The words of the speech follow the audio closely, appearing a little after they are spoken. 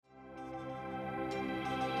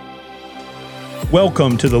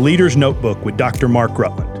Welcome to the Leader's Notebook with Dr. Mark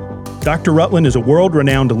Rutland. Dr. Rutland is a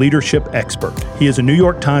world-renowned leadership expert. He is a New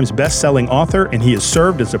York Times best-selling author, and he has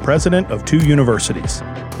served as the president of 2 universities.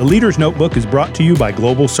 The Leader's Notebook is brought to you by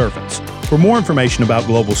Global Servants. For more information about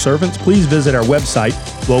Global Servants, please visit our website,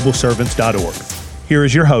 globalservants.org. Here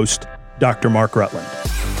is your host, Dr. Mark Rutland.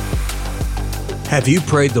 Have you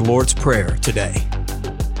prayed the Lord's Prayer today?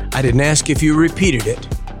 I didn't ask if you repeated it.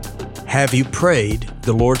 Have you prayed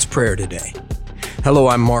the Lord's Prayer today? Hello,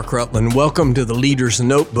 I'm Mark Rutland. Welcome to the Leader's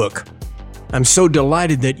Notebook. I'm so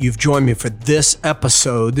delighted that you've joined me for this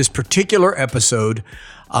episode, this particular episode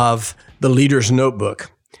of the Leader's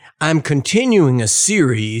Notebook. I'm continuing a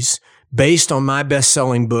series based on my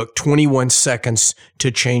best-selling book, 21 Seconds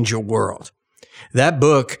to Change Your World. That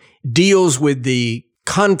book deals with the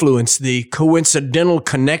confluence, the coincidental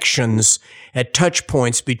connections at touch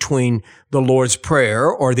points between the Lord's Prayer,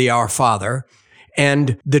 or the Our Father,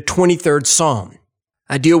 and the 23rd Psalm.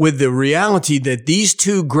 I deal with the reality that these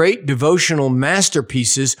 2 great devotional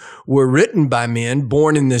masterpieces were written by men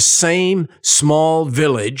born in the same small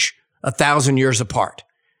village 1,000 years apart.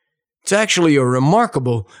 It's actually a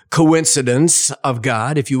remarkable coincidence of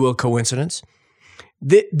God, if you will, coincidence.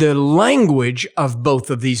 The language of both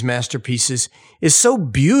of these masterpieces is so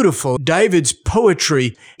beautiful. David's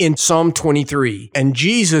poetry in Psalm 23 and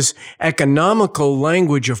Jesus' economical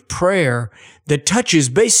language of prayer that touches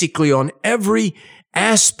basically on every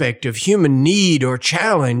aspect of human need or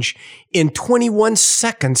challenge in 21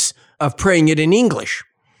 seconds of praying it in English.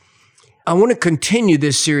 I want to continue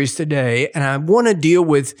this series today, and I want to deal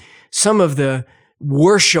with some of the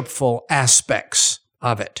worshipful aspects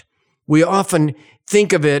of it. We often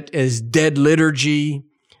think of it as dead liturgy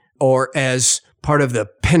or as part of the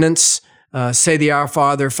penance. Say the Our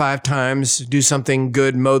Father 5 times, do something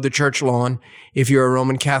good, mow the church lawn if you're a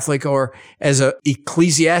Roman Catholic, or as a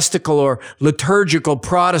ecclesiastical or liturgical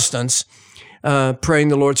Protestants, praying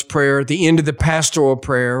the Lord's Prayer at the end of the pastoral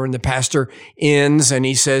prayer, and the pastor ends and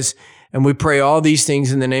he says, and we pray all these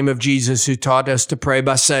things in the name of Jesus who taught us to pray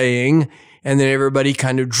by saying, and then everybody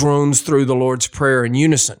kind of drones through the Lord's Prayer in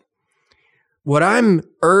unison. What I'm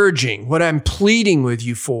urging, what I'm pleading with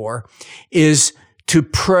you for is to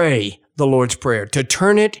pray the Lord's Prayer, to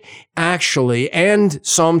turn it actually, and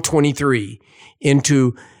Psalm 23,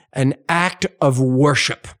 into an act of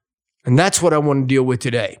worship. And that's what I want to deal with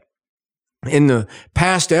today. In the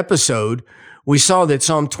past episode, we saw that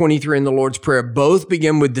Psalm 23 and the Lord's Prayer both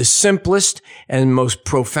begin with the simplest and most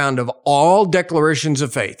profound of all declarations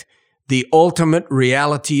of faith, the ultimate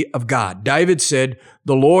reality of God. David said,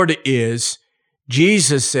 "The Lord is."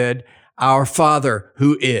 Jesus said, "Our Father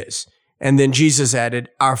who is." And then Jesus added,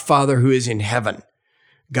 "Our Father who is in heaven."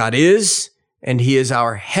 God is, and He is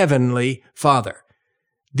our heavenly Father.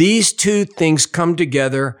 These 2 things come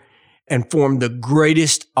together and form the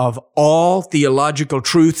greatest of all theological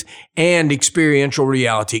truth and experiential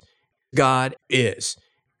reality. God is.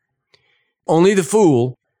 Only the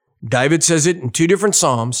fool, David says it in 2 different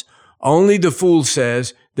Psalms, only the fool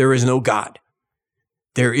says there is no God.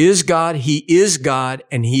 There is God, He is God,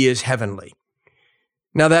 and He is heavenly.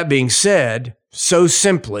 Now, that being said, so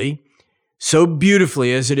simply, so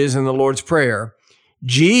beautifully as it is in the Lord's Prayer,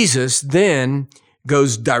 Jesus then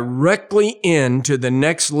goes directly into the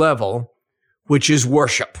next level, which is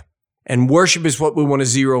worship. And worship is what we want to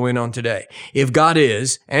zero in on today. If God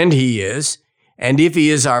is, and He is, and if He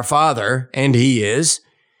is our Father, and He is,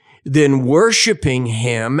 then worshiping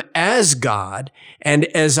Him as God and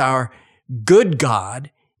as our good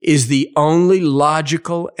God is the only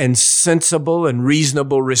logical and sensible and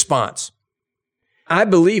reasonable response. I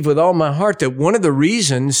believe with all my heart that one of the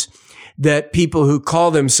reasons that people who call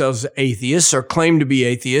themselves atheists or claim to be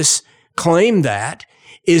atheists claim that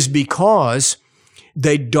is because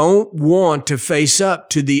they don't want to face up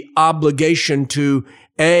to the obligation to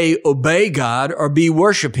A, obey God, or B,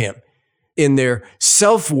 worship Him. In their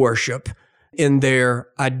self-worship, in their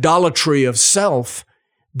idolatry of self,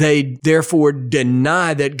 they therefore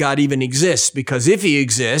deny that God even exists, because if He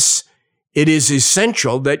exists, it is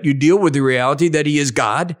essential that you deal with the reality that He is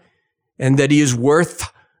God and that He is worth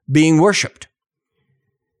being worshiped.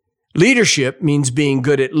 Leadership means being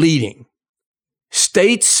good at leading.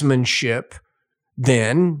 Statesmanship,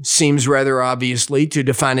 then, seems rather obviously to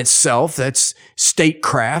define itself. That's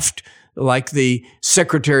statecraft, like the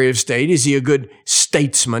Secretary of State. Is he a good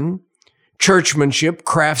statesman? Churchmanship,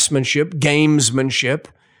 craftsmanship, gamesmanship,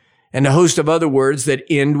 and a host of other words that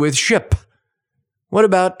end with ship. What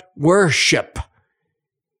about worship?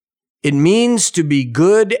 It means to be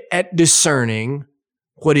good at discerning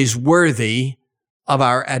what is worthy of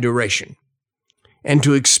our adoration, and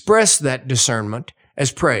to express that discernment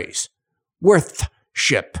as praise.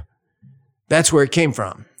 worthship. That's where it came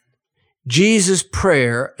from. Jesus'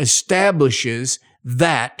 prayer establishes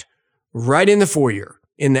that right in the foyer,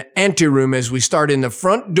 in the anteroom, as we start in the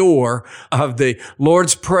front door of the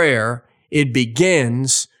Lord's Prayer. It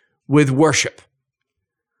begins with worship.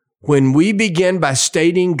 When we begin by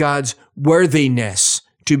stating God's worthiness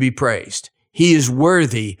to be praised, He is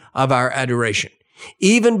worthy of our adoration.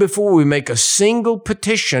 Even before we make a single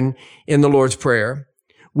petition in the Lord's Prayer,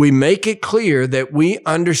 we make it clear that we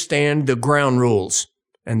understand the ground rules.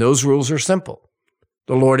 And those rules are simple.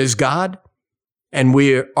 The Lord is God, and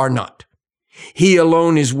we are not. He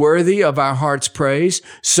alone is worthy of our heart's praise,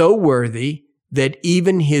 so worthy that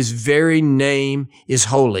even His very name is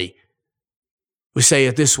holy. We say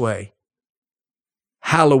it this way: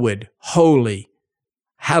 hallowed, holy,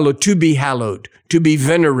 hallowed, to be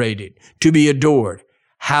venerated, to be adored.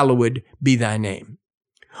 Hallowed be thy name.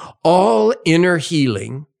 All inner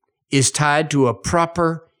healing is tied to a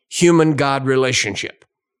proper human-God relationship.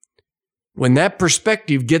 When that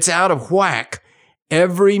perspective gets out of whack,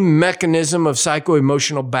 every mechanism of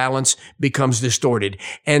psycho-emotional balance becomes distorted.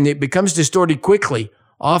 And it becomes distorted quickly,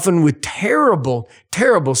 often with terrible,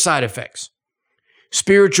 terrible side effects.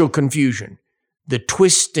 Spiritual confusion, the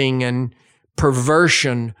twisting and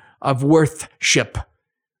perversion of worthship,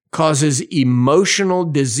 causes emotional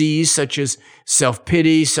disease such as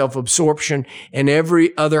self-pity, self-absorption, and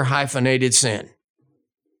every other hyphenated sin.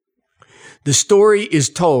 The story is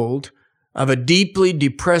told of a deeply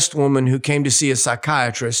depressed woman who came to see a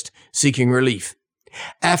psychiatrist seeking relief.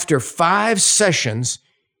 After 5 sessions,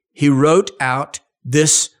 he wrote out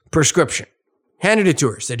this prescription, handed it to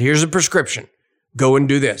her, said, here's a prescription. Go and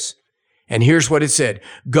do this. And here's what it said.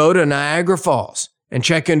 Go to Niagara Falls and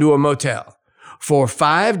check into a motel. For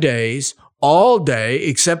 5 days, all day,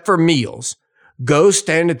 except for meals, go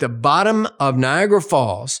stand at the bottom of Niagara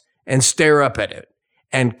Falls and stare up at it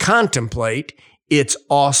and contemplate its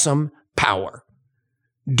awesome power.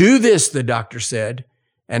 Do this, the doctor said,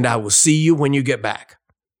 and I will see you when you get back.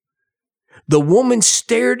 The woman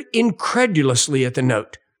stared incredulously at the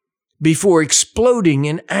note before exploding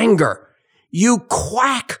in anger. You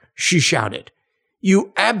quack, she shouted.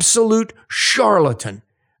 You absolute charlatan.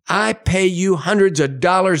 I pay you hundreds of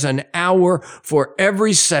dollars an hour for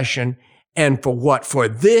every session. And for what? For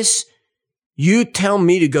this? You tell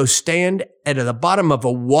me to go stand at the bottom of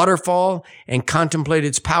a waterfall and contemplate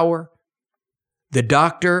its power? The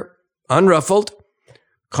doctor, unruffled,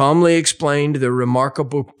 calmly explained the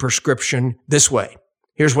remarkable prescription this way.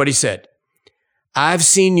 Here's what he said. I've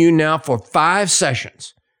seen you now for 5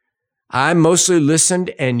 sessions. I mostly listened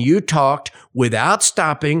and you talked without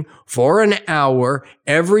stopping for an hour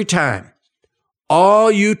every time.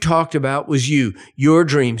 All you talked about was you, your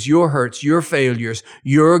dreams, your hurts, your failures,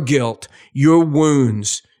 your guilt, your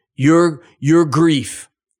wounds, your grief.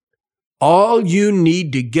 All you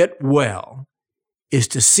need to get well is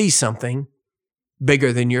to see something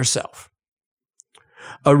bigger than yourself.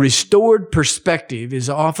 A restored perspective is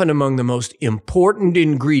often among the most important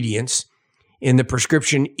ingredients in the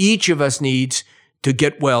prescription each of us needs to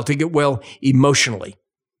get well emotionally.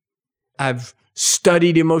 I've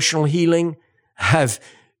studied emotional healing. I've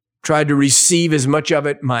tried to receive as much of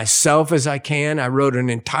it myself as I can. I wrote an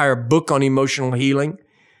entire book on emotional healing,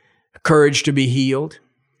 Courage to be Healed.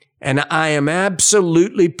 And I am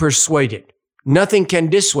absolutely persuaded, nothing can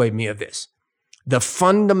dissuade me of this. The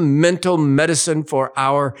fundamental medicine for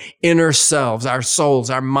our inner selves, our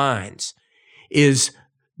souls, our minds, is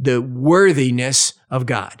the worthiness of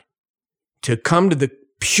God. To come to the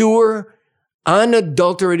pure,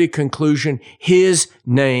 unadulterated conclusion, His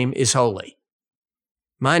name is holy.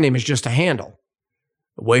 My name is just a handle,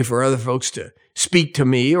 a way for other folks to speak to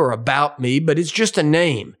me or about me, but it's just a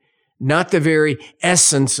name, not the very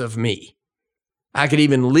essence of me. I could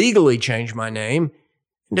even legally change my name.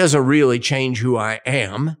 It doesn't really change who I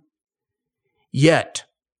am. Yet,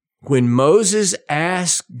 when Moses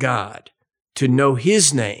asked God to know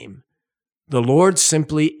His name, the Lord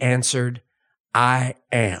simply answered, I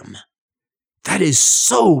am. That is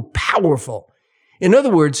so powerful. In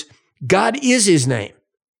other words, God is His name,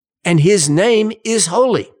 and His name is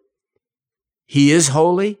holy. He is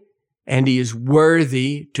holy, and He is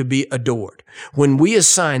worthy to be adored. When we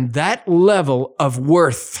assign that level of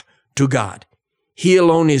worth to God, He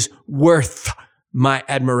alone is worth my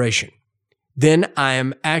admiration, then I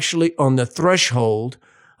am actually on the threshold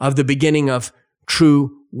of the beginning of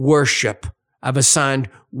true worship. I've assigned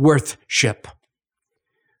worthship.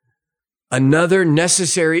 Another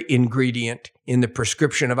necessary ingredient in the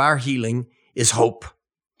prescription of our healing is hope.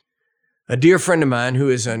 A dear friend of mine who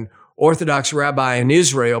is an Orthodox rabbi in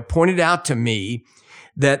Israel pointed out to me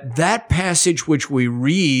that passage which we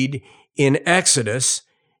read in Exodus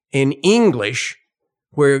in English,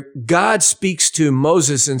 where God speaks to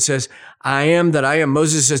Moses and says, I am that I am.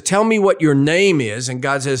 Moses says, tell me what your name is. And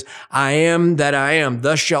God says, I am that I am.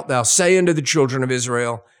 Thus shalt thou say unto the children of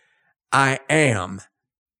Israel, I am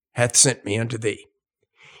hath sent me unto thee.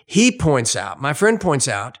 He points out, my friend points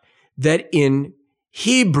out, that in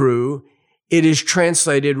Hebrew, it is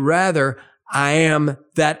translated rather, I am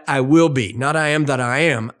that I will be. Not I am that I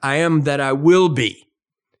am that I will be.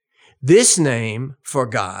 This name for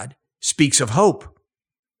God speaks of hope.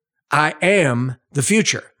 I am the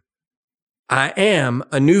future. I am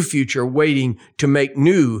a new future waiting to make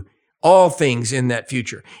new all things in that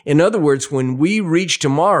future. In other words, when we reach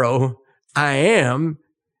tomorrow, I am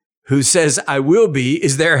who says I will be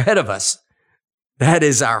is there ahead of us. That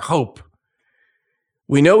is our hope.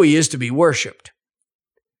 We know he is to be worshiped.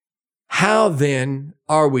 How then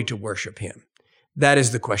are we to worship him? That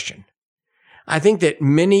is the question. I think that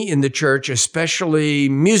many in the church, especially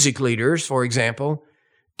music leaders, for example,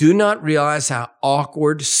 do not realize how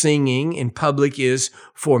awkward singing in public is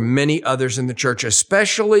for many others in the church,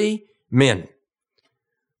 especially men.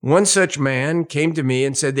 One such man came to me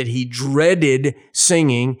and said that he dreaded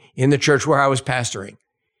singing in the church where I was pastoring.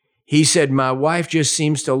 He said, my wife just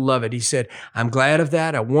seems to love it. He said, I'm glad of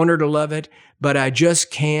that. I want her to love it, but I just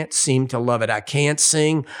can't seem to love it. I can't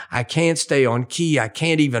sing. I can't stay on key. I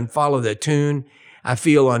can't even follow the tune. I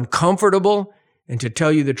feel uncomfortable. And to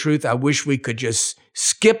tell you the truth, I wish we could just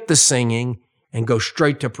skip the singing and go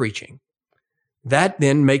straight to preaching. That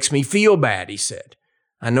then makes me feel bad, he said.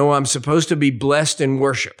 I know I'm supposed to be blessed in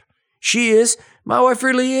worship. She is. My wife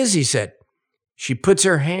really is, he said. She puts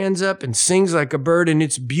her hands up and sings like a bird, and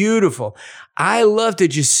it's beautiful. I love to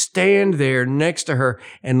just stand there next to her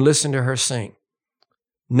and listen to her sing.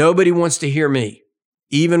 Nobody wants to hear me,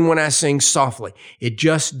 even when I sing softly. It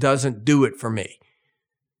just doesn't do it for me.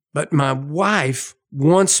 But my wife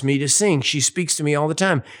wants me to sing. She speaks to me all the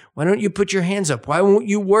time. Why don't you put your hands up? Why won't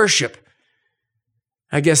you worship?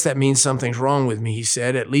 I guess that means something's wrong with me, he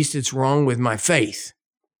said. At least it's wrong with my faith.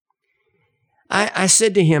 I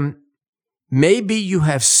said to him, maybe you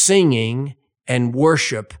have singing and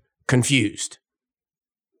worship confused.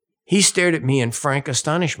 He stared at me in frank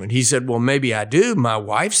astonishment. He said, well, maybe I do. My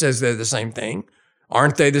wife says they're the same thing.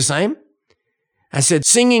 Aren't they the same? I said,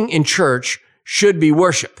 singing in church should be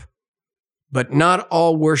worship, but not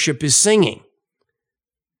all worship is singing.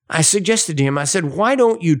 I suggested to him, I said, why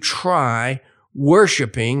don't you try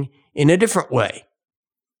worshiping in a different way?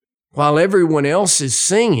 While everyone else is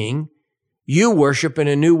singing, you worship in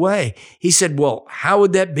a new way. He said, well, how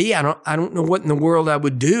would that be? I don't know what in the world I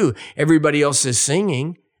would do. Everybody else is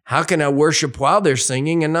singing. How can I worship while they're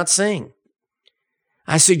singing and not sing?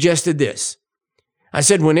 I suggested this. I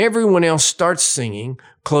said, when everyone else starts singing,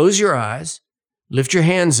 close your eyes, lift your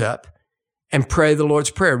hands up, and pray the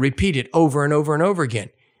Lord's Prayer. Repeat it over and over and over again.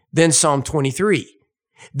 Then Psalm 23.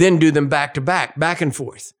 Then do them back to back and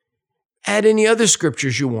forth. Add any other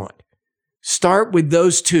scriptures you want. Start with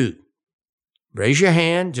those two. Raise your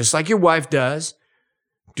hand, just like your wife does.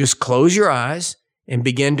 Just close your eyes and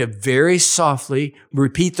begin to very softly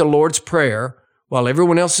repeat the Lord's Prayer while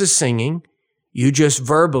everyone else is singing. You just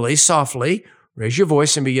verbally, softly, raise your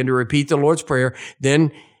voice and begin to repeat the Lord's Prayer.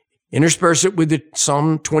 Then intersperse it with the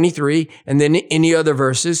Psalm 23 and then any other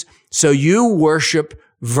verses. So you worship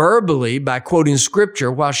verbally by quoting scripture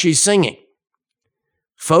while she's singing.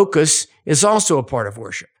 Focus is also a part of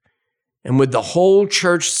worship. And with the whole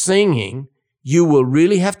church singing, you will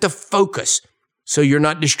really have to focus so you're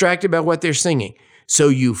not distracted by what they're singing. So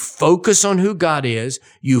you focus on who God is.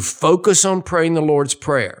 You focus on praying the Lord's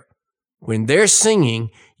Prayer. When they're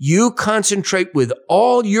singing, you concentrate with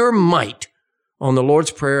all your might on the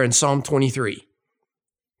Lord's Prayer in Psalm 23.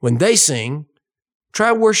 When they sing,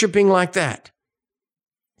 try worshiping like that.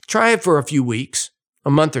 Try it for a few weeks,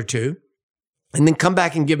 a month or two, and then come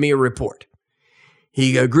back and give me a report.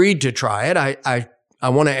 He agreed to try it. I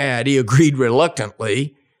want to add, he agreed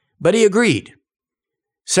reluctantly, but he agreed.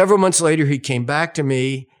 Several months later, he came back to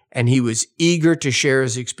me and he was eager to share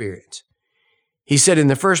his experience. He said, in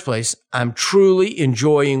the first place, I'm truly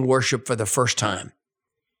enjoying worship for the first time.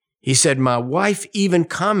 He said, my wife even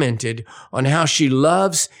commented on how she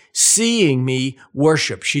loves seeing me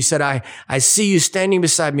worship. She said, I see you standing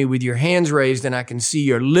beside me with your hands raised and I can see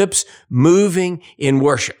your lips moving in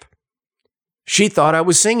worship. She thought I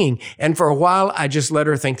was singing, and for a while, I just let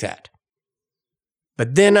her think that.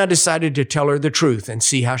 But then I decided to tell her the truth and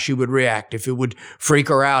see how she would react, if it would freak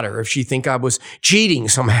her out or if she think I was cheating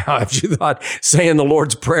somehow, if she thought saying the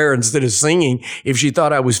Lord's Prayer instead of singing, if she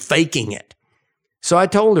thought I was faking it. So I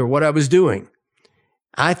told her what I was doing.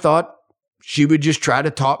 I thought she would just try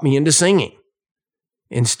to talk me into singing.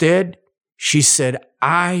 Instead, she said,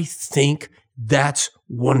 I think that's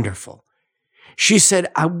wonderful. She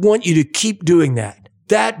said, I want you to keep doing that.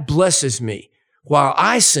 That blesses me. While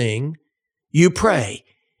I sing, you pray.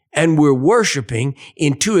 And we're worshiping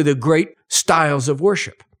in two of the great styles of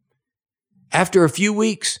worship. After a few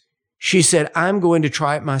weeks, she said, I'm going to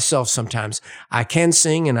try it myself sometimes. I can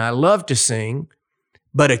sing and I love to sing,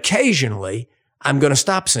 but occasionally I'm going to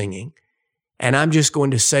stop singing and I'm just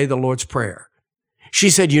going to say the Lord's Prayer. She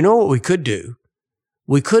said, you know what we could do?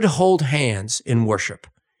 We could hold hands in worship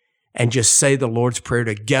and just say the Lord's Prayer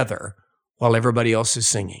together while everybody else is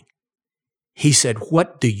singing. He said,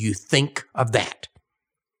 what do you think of that?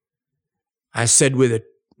 I said with a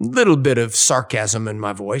little bit of sarcasm in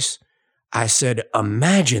my voice, I said,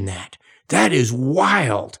 imagine that. That is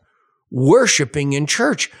wild. Worshiping in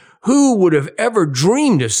church. Who would have ever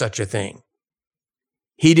dreamed of such a thing?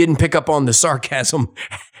 He didn't pick up on the sarcasm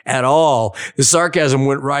at all. The sarcasm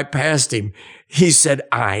went right past him. He said,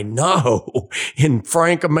 I know, in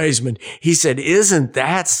frank amazement. He said, isn't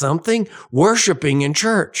that something? Worshiping in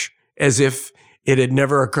church, as if it had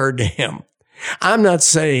never occurred to him. I'm not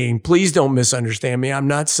saying, please don't misunderstand me. I'm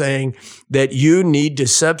not saying that you need to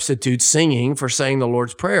substitute singing for saying the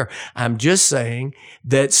Lord's Prayer. I'm just saying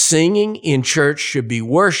that singing in church should be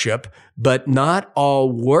worship, but not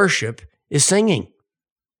all worship is singing.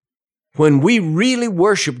 When we really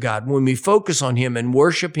worship God, when we focus on Him and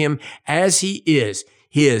worship Him as He is,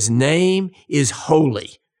 His name is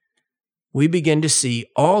holy. We begin to see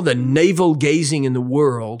all the navel gazing in the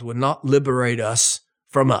world will not liberate us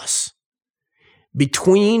from us.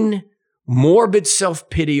 Between morbid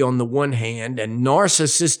self-pity on the one hand and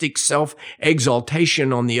narcissistic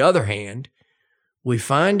self-exaltation on the other hand, we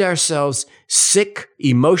find ourselves sick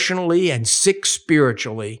emotionally and sick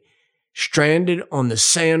spiritually, stranded on the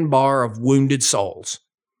sandbar of wounded souls,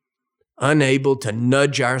 unable to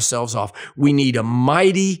nudge ourselves off. We need a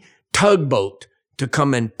mighty tugboat to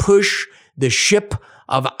come and push the ship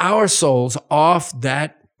of our souls off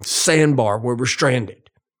that sandbar where we're stranded.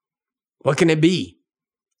 What can it be?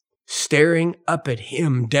 Staring up at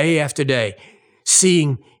Him day after day,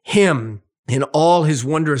 seeing Him in all His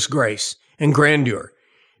wondrous grace and grandeur,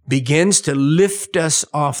 begins to lift us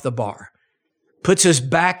off the bar, puts us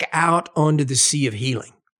back out onto the sea of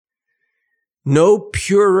healing. No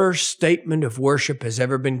purer statement of worship has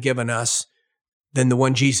ever been given us than the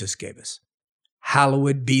one Jesus gave us.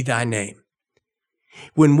 Hallowed be thy name.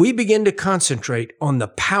 When we begin to concentrate on the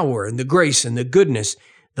power and the grace and the goodness,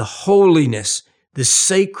 the holiness, the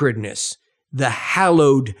sacredness, the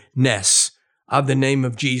hallowedness of the name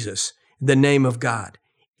of Jesus, the name of God,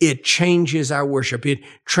 it changes our worship. It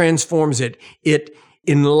transforms it. It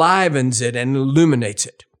enlivens it and illuminates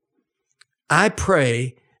it. I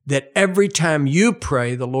pray that every time you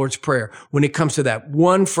pray the Lord's Prayer, when it comes to that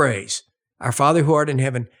one phrase, Our Father who art in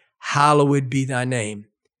heaven, hallowed be thy name.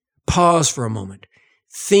 Pause for a moment.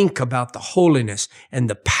 Think about the holiness and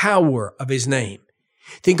the power of His name.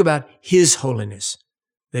 Think about His holiness,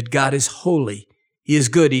 that God is holy. He is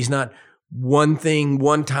good. He's not one thing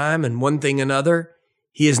one time and one thing another.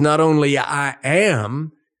 He is not only I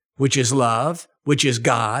am, which is love, which is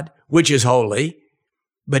God, which is holy,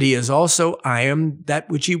 but He is also I am that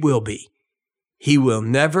which He will be. He will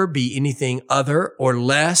never be anything other or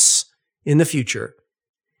less in the future.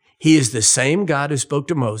 He is the same God who spoke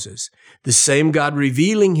to Moses, the same God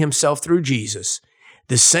revealing Himself through Jesus,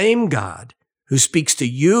 the same God who speaks to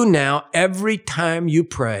you now every time you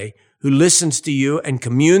pray, who listens to you and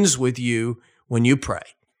communes with you when you pray.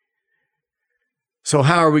 So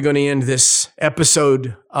how are we going to end this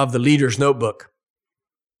episode of the Leader's Notebook?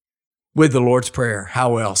 With the Lord's Prayer.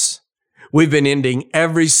 How else? We've been ending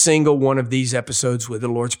every single one of these episodes with the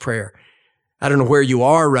Lord's Prayer. I don't know where you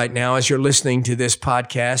are right now as you're listening to this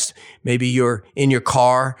podcast. Maybe you're in your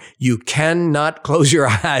car. You cannot close your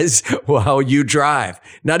eyes while you drive,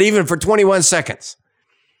 not even for 21 seconds.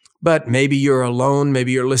 But maybe you're alone.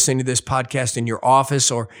 Maybe you're listening to this podcast in your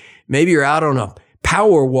office, or maybe you're out on a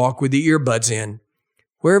power walk with the earbuds in.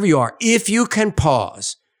 Wherever you are, if you can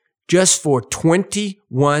pause just for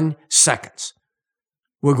 21 seconds,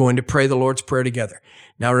 we're going to pray the Lord's Prayer together.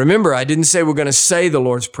 Now, remember, I didn't say we're going to say the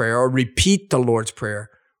Lord's Prayer or repeat the Lord's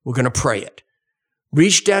Prayer. We're going to pray it.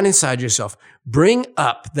 Reach down inside yourself. Bring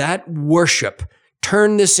up that worship.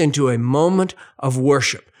 Turn this into a moment of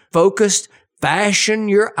worship. Focused, fashion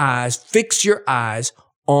your eyes, fix your eyes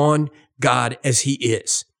on God as He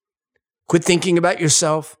is. Quit thinking about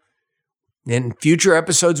yourself. In future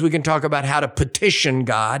episodes, we can talk about how to petition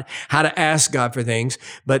God, how to ask God for things.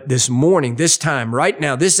 But this morning, this time, right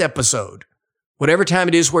now, this episode, whatever time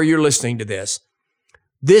it is where you're listening to this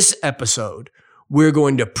episode, we're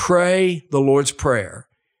going to pray the Lord's Prayer.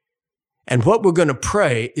 And what we're going to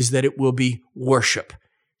pray is that it will be worship,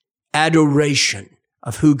 adoration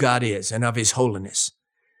of who God is and of His holiness.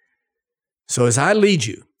 So as I lead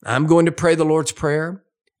you, I'm going to pray the Lord's Prayer.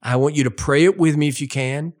 I want you to pray it with me if you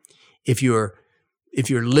can. If you're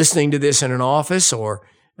listening to this in an office or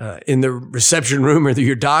in the reception room or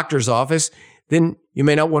your doctor's office, then you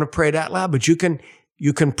may not want to pray it out loud, but you can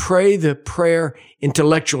pray the prayer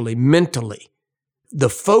intellectually, mentally. The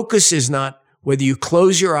focus is not whether you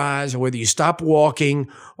close your eyes or whether you stop walking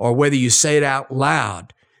or whether you say it out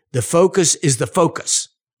loud. The focus is the focus.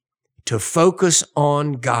 To focus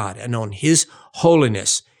on God and on His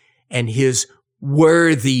holiness and His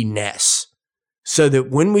worthiness. So that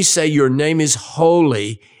when we say your name is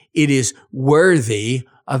holy, it is worthy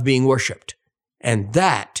of being worshiped. And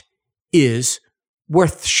that is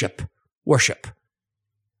worship. Worship.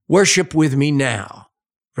 Worship with me now,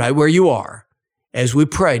 right where you are, as we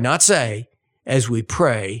pray, not say, as we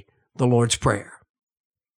pray the Lord's Prayer.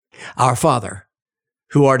 Our Father,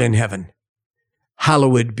 who art in heaven,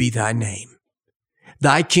 hallowed be thy name.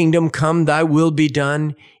 Thy kingdom come, thy will be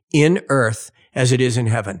done in earth as it is in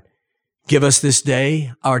heaven. Give us this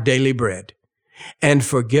day our daily bread, and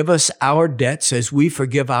forgive us our debts as we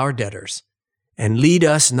forgive our debtors. And lead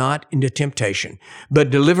us not into temptation, but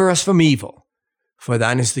deliver us from evil. For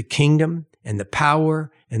thine is the kingdom and the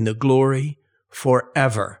power and the glory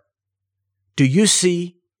forever. Do you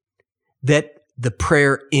see that the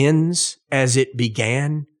prayer ends as it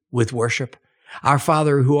began with worship? Our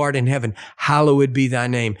Father who art in heaven, hallowed be thy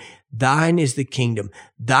name. Thine is the kingdom.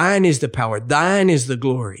 Thine is the power. Thine is the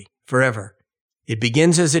glory forever. It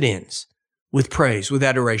begins as it ends, with praise, with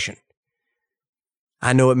adoration.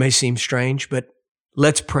 I know it may seem strange, but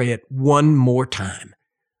let's pray it one more time.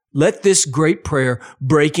 Let this great prayer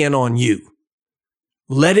break in on you.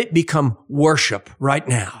 Let it become worship right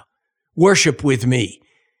now. Worship with me.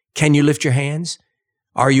 Can you lift your hands?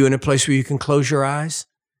 Are you in a place where you can close your eyes?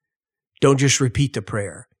 Don't just repeat the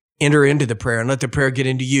prayer. Enter into the prayer and let the prayer get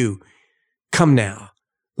into you. Come now.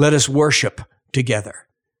 Let us worship together.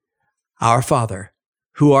 Our Father,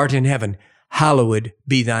 who art in heaven, hallowed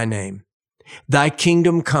be thy name. Thy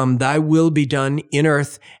kingdom come, thy will be done in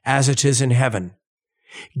earth as it is in heaven.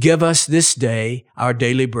 Give us this day our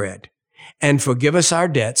daily bread, and forgive us our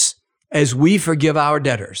debts as we forgive our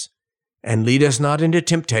debtors. And lead us not into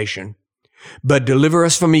temptation, but deliver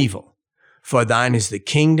us from evil. For thine is the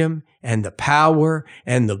kingdom and the power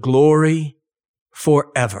and the glory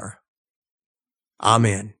forever.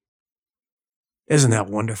 Amen. Isn't that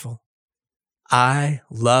wonderful? I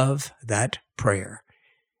love that prayer.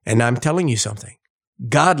 And I'm telling you something.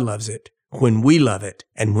 God loves it when we love it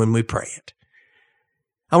and when we pray it.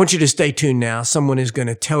 I want you to stay tuned now. Someone is going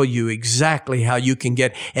to tell you exactly how you can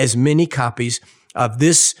get as many copies of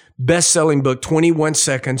this best-selling book, 21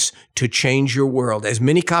 Seconds to Change Your World, as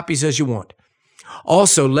many copies as you want.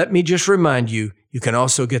 Also, let me just remind you, you can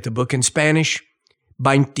also get the book in Spanish,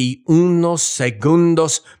 21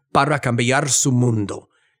 Segundos para Cambiar Su Mundo,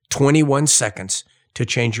 21 Seconds to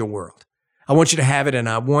Change Your World. I want you to have it, and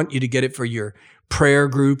I want you to get it for your prayer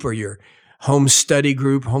group or your home study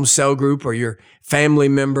group, home cell group, or your family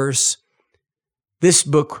members. This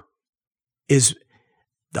book is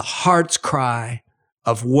the heart's cry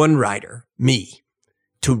of one writer, me,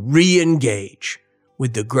 to re-engage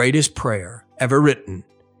with the greatest prayer ever written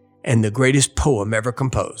and the greatest poem ever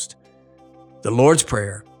composed, the Lord's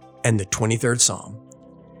Prayer and the 23rd Psalm.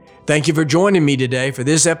 Thank you for joining me today for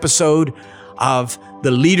this episode of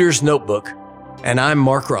The Leader's Notebook, and I'm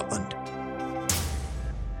Mark Rutland.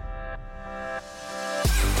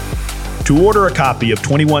 To order a copy of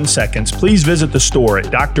 21 Seconds, please visit the store at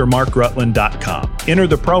drmarkrutland.com. Enter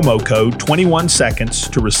the promo code 21 Seconds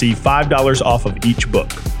to receive $5 off of each book.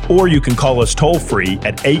 Or you can call us toll-free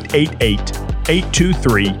at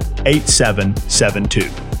 888-823-8772.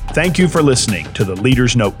 Thank you for listening to The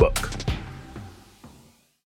Leader's Notebook.